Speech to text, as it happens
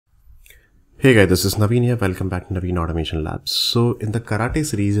Hey guys, this is Naveen here. Welcome back to Naveen Automation Labs. So in the karate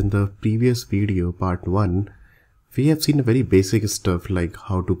series, in the previous video, part 1, we have seen very basic stuff like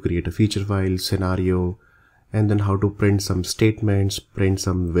how to create a feature file, scenario, and then how to print some statements, print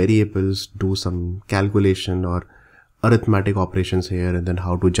some variables, do some calculation or arithmetic operations here, and then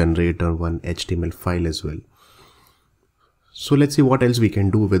how to generate one HTML file as well. So let's see what else we can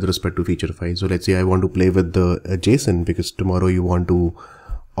do with respect to feature files. So let's say I want to play with the JSON because tomorrow you want to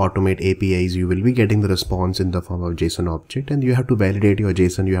automate APIs. You will be getting the response in the form of JSON object, and you have to validate your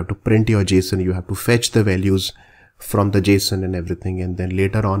JSON, you have to print your JSON, you have to fetch the values from the JSON and everything. And then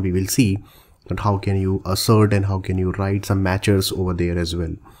later on we will see that how can you assert and how can you write some matchers over there as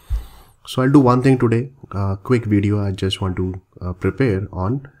well. So I'll do one thing today, a quick video. I just want to prepare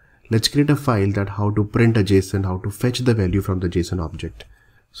on, let's create a file that how to print a JSON, how to fetch the value from the JSON object.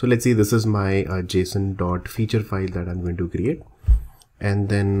 So let's see, this is my JSON.feature file that I'm going to create. And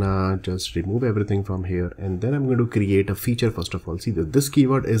then just remove everything from here, and then I'm going to create a feature. First of all, see that this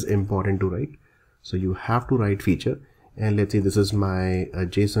keyword is important to write, so you have to write feature. And let's say this is my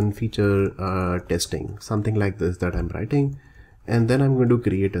JSON feature testing, something like this that I'm writing. And then I'm going to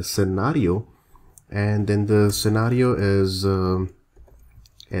create a scenario, and then the scenario is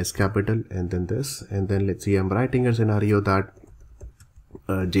S capital, and then this, and then let's see, I'm writing a scenario that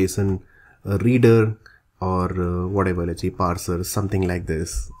JSON reader or whatever, let's say parser, something like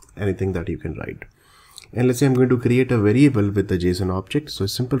this, anything that you can write. And let's say I'm going to create a variable with the JSON object. So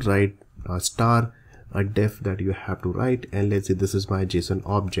simple write star a def that you have to write, and let's say this is my JSON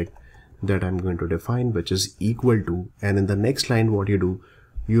object that I'm going to define, which is equal to, and in the next line what you do,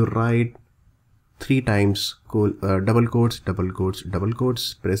 you write 3 times double quotes, double quotes, double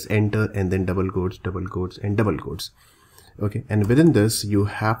quotes, press enter, and then double quotes, and double quotes. Okay, and within this you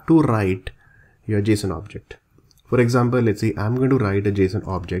have to write your JSON object. For example, let's say I'm going to write a JSON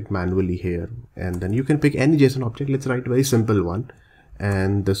object manually here, and then you can pick any JSON object. Let's write a very simple one,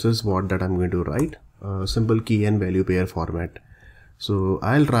 and this is what that I'm going to write, simple key and value pair format. So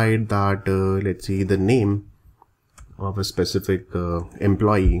I'll write that let's see, the name of a specific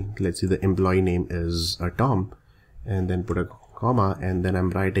employee, let's see the employee name is Tom, and then put a comma, and then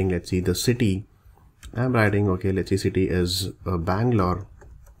I'm writing, let's see, the city. I'm writing, okay, let's say city is Bangalore.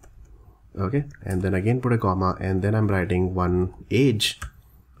 Okay, and then again put a comma, and then I'm writing one age,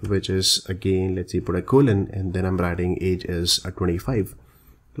 which is again, let's see, put a colon, and then I'm writing age is 25,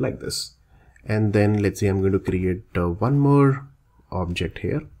 like this. And then let's see, I'm going to create one more object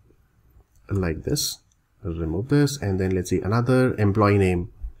here like this, remove this, and then let's see another employee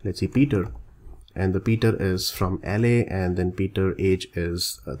name, let's see Peter, and the Peter is from LA, and then Peter age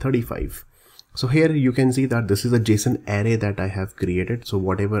is 35. So here you can see that this is a JSON array that I have created. So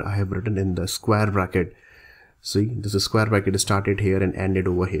whatever I have written in the square bracket, see, this is square bracket started here and ended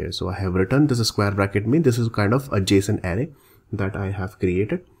over here. So I have written this is square bracket means this is kind of a JSON array that I have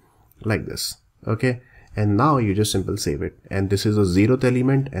created like this. Okay, and now you just simply save it, and this is a 0th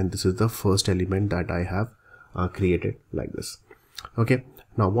element, and this is the first element that I have created like this. Okay,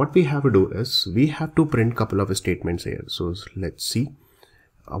 now what we have to do is we have to print couple of statements here. So let's see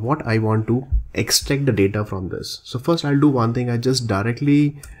what I want to extract the data from this. So first I'll do one thing, I just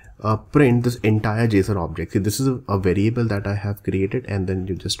directly print this entire JSON object. See, this is a variable that I have created, and then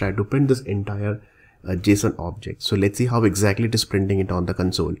you just try to print this entire JSON object. So let's see how exactly it is printing it on the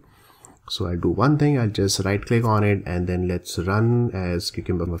console. So I'll do one thing, I'll just right click on it, and then let's run as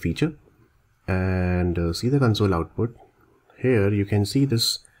Cucumber feature, and see the console output. Here you can see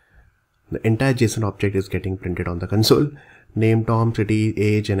this, the entire JSON object is getting printed on the console. Name, Tom, city,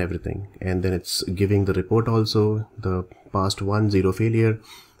 age, and everything, and then it's giving the report also, the past 1-0 failure,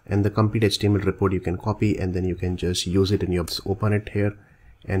 and the complete HTML report you can copy, and then you can just use it in your, open it here,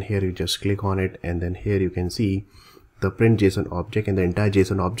 and here you just click on it, and then here you can see the print JSON object, and the entire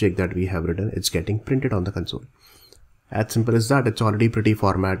JSON object that we have written, it's getting printed on the console. As simple as that. It's already pretty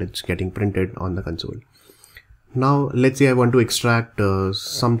format, it's getting printed on the console. Now let's say I want to extract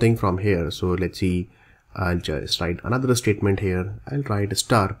something from here. So let's see, I'll just write another statement here. I'll write a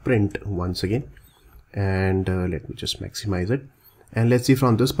star print once again, and let me just maximize it, and let's see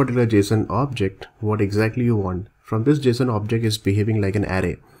from this particular JSON object what exactly you want. From this JSON object is behaving like an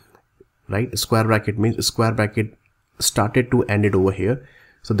array, right? A square bracket means a square bracket started to ended over here.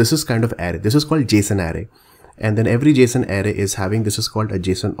 So this is kind of array, this is called JSON array, and then every JSON array is having, this is called a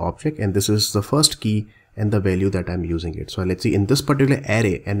JSON object, and this is the first key and the value that I'm using it. So let's see, in this particular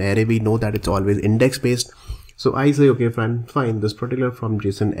array, an array we know that it's always index based. So I say, okay, fine, this particular from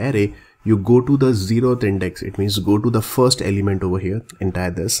JSON array, you go to the 0th index. It means go to the first element over here,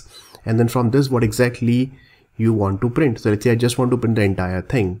 entire this, and then from this what exactly you want to print. So let's say I just want to print the entire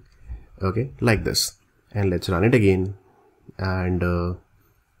thing. Okay, like this. And let's run it again and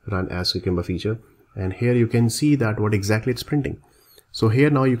run as cucumber feature. And here you can see that what exactly it's printing. So here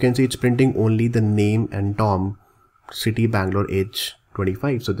now you can see it's printing only the name and Tom, city Bangalore, age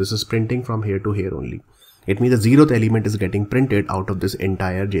 25. So this is printing from here to here only. It means the 0th element is getting printed out of this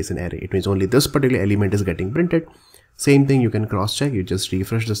entire JSON array. It means only this particular element is getting printed. Same thing you can cross check. You just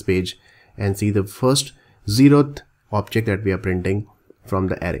refresh this page and see the first 0th object that we are printing from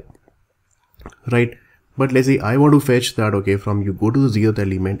the array, right? But let's say I want to fetch that. Okay, from you go to the 0th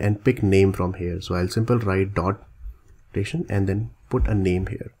element and pick name from here. So I'll simply write dot rotation and then put a name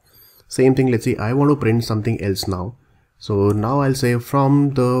here. Same thing, let's say I want to print something else now. So now I'll say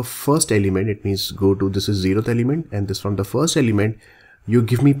from the first element, it means go to, this is 0th element, and this from the first element, you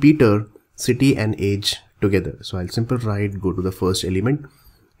give me Peter, city and age together. So I'll simply write go to the first element,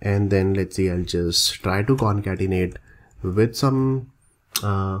 and then let's say I'll just try to concatenate with some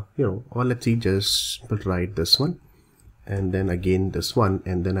or let's see, just write this one and then again this one,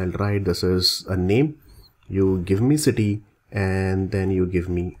 and then I'll write this is a name, you give me city, and then you give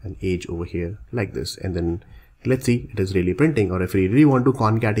me an age over here like this. And then let's see, it is really printing. Or if you really want to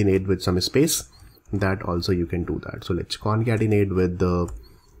concatenate with some space, that also you can do that. So let's concatenate with the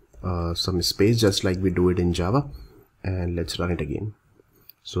some space, just like we do it in Java, and let's run it again.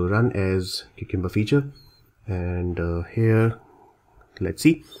 So run as cucumber feature, and here let's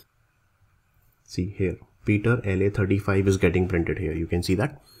see here Peter LA 35 is getting printed here. You can see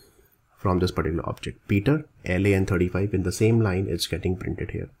that from this particular object, Peter LA and 35 in the same line, it's getting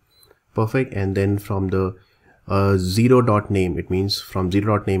printed here. Perfect. And then from the 0.name, it means from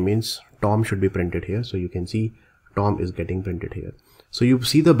 0.name means Tom should be printed here. So you can see Tom is getting printed here. So you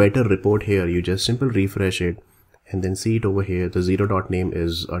see the better report here. You just simply refresh it and then see it over here. The 0.name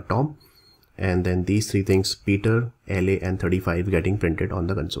is Tom, and then these three things, Peter, LA and 35 getting printed on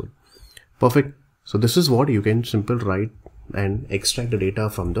the console. Perfect. So this is what you can simply write and extract the data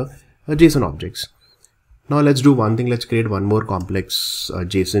from the JSON objects. Now let's do one thing. Let's create one more complex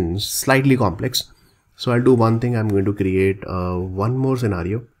JSON, slightly complex. So I'll do one thing. I'm going to create one more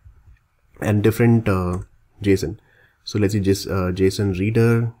scenario and different JSON. So let's see just JSON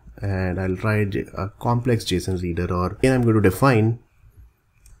reader, and I'll write a complex JSON reader, or again I'm going to define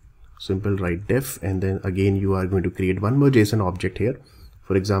simple write def, and then again you are going to create one more JSON object here.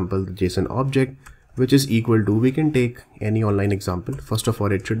 For example, the JSON object, which is equal to, we can take any online example. First of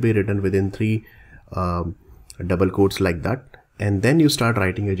all, it should be written within 3 double quotes like that, and then you start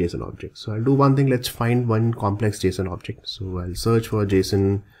writing a JSON object. So I'll do one thing. Let's find one complex JSON object. So I'll search for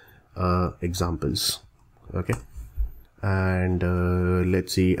JSON examples. Okay, and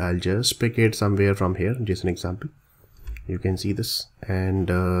let's see, I'll just pick it somewhere from here, JSON example. You can see this, and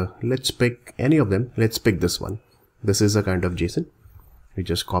let's pick any of them. Let's pick this one. This is a kind of JSON. You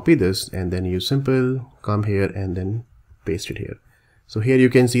just copy this, and then you simple come here and then paste it here. So here you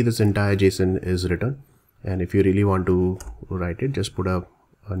can see this entire JSON is written, and if you really want to write it, just put a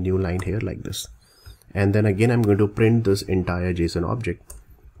new line here like this, and then again I'm going to print this entire JSON object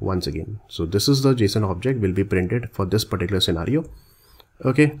once again. So this is the JSON object will be printed for this particular scenario.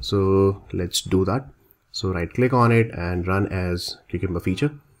 Okay, so let's do that. So right click on it and run as cucumber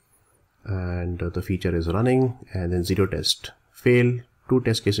feature, and the feature is running, and then 0 test fail, 2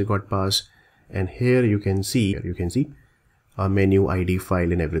 test cases got passed, and here you can see a menu ID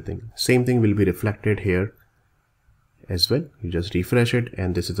file and everything. Same thing will be reflected here as well. You just refresh it,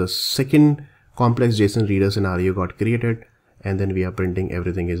 and this is the second complex JSON reader scenario got created, and then we are printing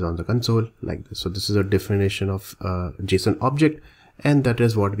everything is on the console like this. So this is a definition of JSON object, and that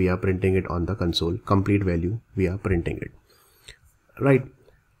is what we are printing it on the console. Complete value we are printing it. Right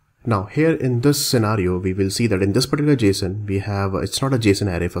now here in this scenario, we will see that in this particular JSON we have, it's not a JSON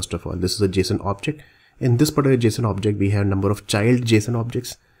array. First of all, this is a JSON object. In this particular JSON object we have number of child JSON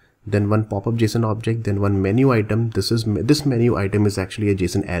objects, then one pop-up JSON object, then one menu item. This menu item is actually a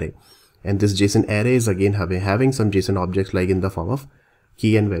JSON array, and this JSON array is again having some JSON objects like in the form of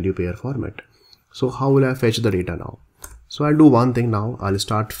key and value pair format. So how will I fetch the data now? So I'll do one thing now. I'll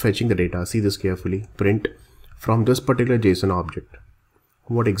start fetching the data. See this carefully. Print from this particular JSON object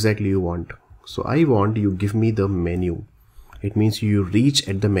what exactly you want. So I want you give me the menu. It means you reach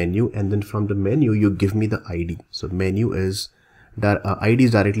at the menu, and then from the menu you give me the ID. So menu is ID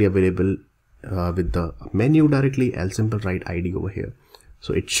is directly available with the menu directly. I'll simply write ID over here.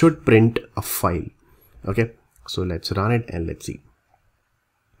 So it should print a file. Okay, so let's run it and let's see.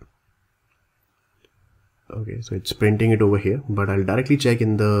 Okay, so it's printing it over here, but I'll directly check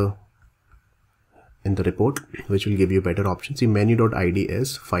in the report, which will give you better options. See, menu.id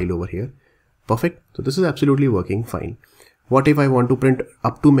is file over here. Perfect. So this is absolutely working fine. What if I want to print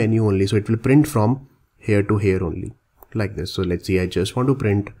up to menu only? So it will print from here to here only, like this. So let's see, I just want to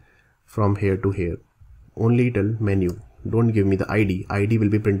print from here to here only till menu. Don't give me the ID. ID will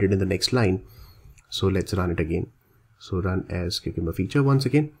be printed in the next line. So let's run it again. So run as Cucumber feature once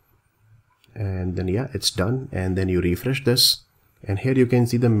again. And then yeah, it's done. And then you refresh this. And here you can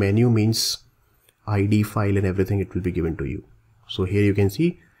see the menu means ID, file and everything, it will be given to you. So here you can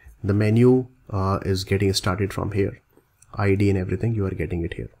see the menu is getting started from here. ID and everything, you are getting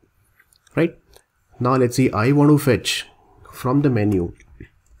it here, right? Now let's see, I want to fetch from the menu.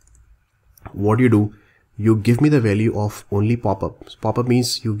 What do? You give me the value of only pop-up. Pop-up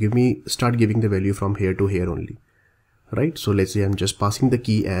means you start giving the value from here to here only, right? So let's say I'm just passing the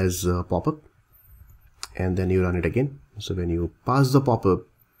key as pop-up, and then you run it again. So when you pass the pop-up,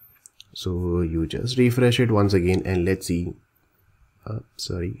 so you just refresh it once again, and let's see.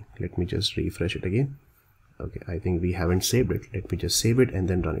 Sorry, let me just refresh it again. Okay, I think we haven't saved it. Let me just save it and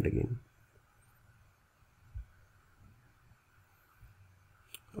then run it again.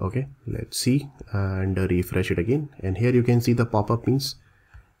 Okay, let's see and refresh it again. And here you can see the pop-up means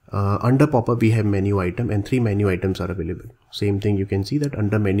under pop-up we have menu item and 3 menu items are available. Same thing, you can see that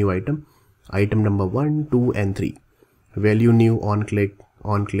under menu item number 1, 2 and 3. Value new, on click,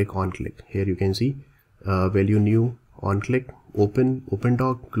 on click, on click. Here you can see value new, on click, open, open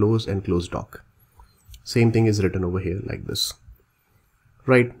doc, close and close doc. Same thing is written over here like this.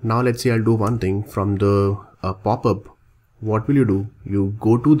 Right, now let's say I'll do one thing from the pop-up. What will you do? You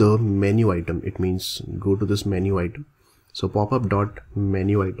go to the menu item. It means go to this menu item. So pop-up dot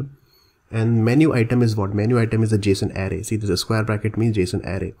menu item, and menu item is what? Menu item is a JSON array. See, this square bracket means JSON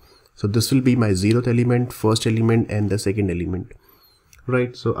array. So this will be my 0th element, first element and the second element,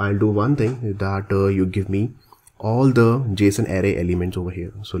 right? So I'll do one thing that you give me all the JSON array elements over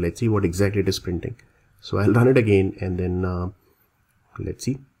here. So let's see what exactly it is printing. So I'll run it again and then let's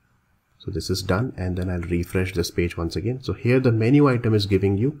see. So this is done, and then I'll refresh this page once again. So here the menu item is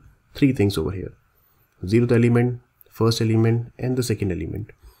giving you 3 things over here: 0th element, first element and the second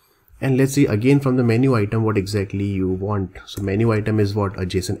element. And let's see again from the menu item what exactly you want. So menu item is what? A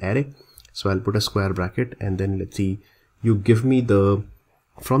JSON array. So I'll put a square bracket, and then let's see, you give me the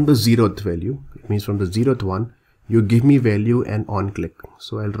from the 0th value. It means from the 0th one you give me value and on click.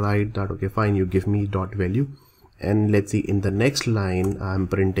 So I'll write that, okay fine, you give me dot value, and let's see in the next line I'm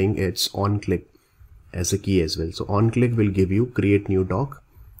printing its on click as a key as well. So on click will give you create new doc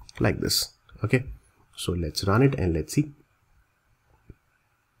like this. Okay, so let's run it and let's see.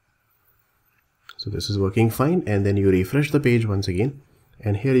 So this is working fine, and then you refresh the page once again,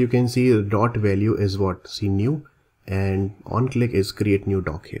 and here you can see the dot value is what? See, new, and on click is create new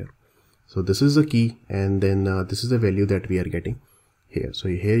doc here. So this is the key, and then this is the value that we are getting here. So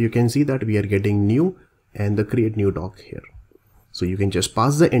here you can see that we are getting new and the create new doc here. So you can just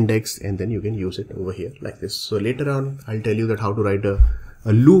pass the index and then you can use it over here like this. So later on I'll tell you that how to write a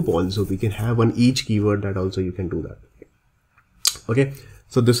loop also. We can have on each keyword, that also you can do that. Okay,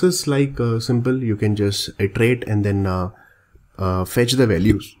 so this is like simple. You can just iterate and then fetch the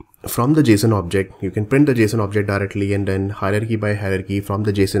values from the JSON object. You can print the JSON object directly, and then hierarchy by hierarchy from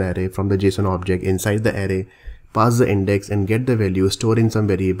the JSON array, from the JSON object inside the array, pass the index and get the value, store in some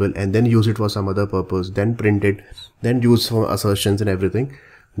variable, and then use it for some other purpose, then print it, then use for assertions and everything.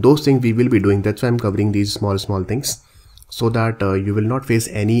 Those things we will be doing. That's why I'm covering these small things, so that you will not face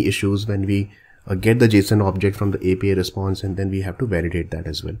any issues when we get the JSON object from the API response, and then we have to validate that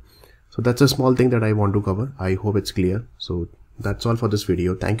as well. So that's a small thing that I want to cover. I hope it's clear. So that's all for this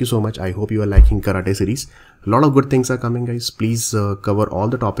video. Thank you so much. I hope you are liking Karate series. A lot of good things are coming, guys. Please cover all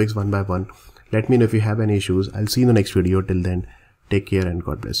the topics one by one. Let me know if you have any issues. I'll see you in the next video. Till then, take care and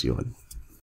God bless you all.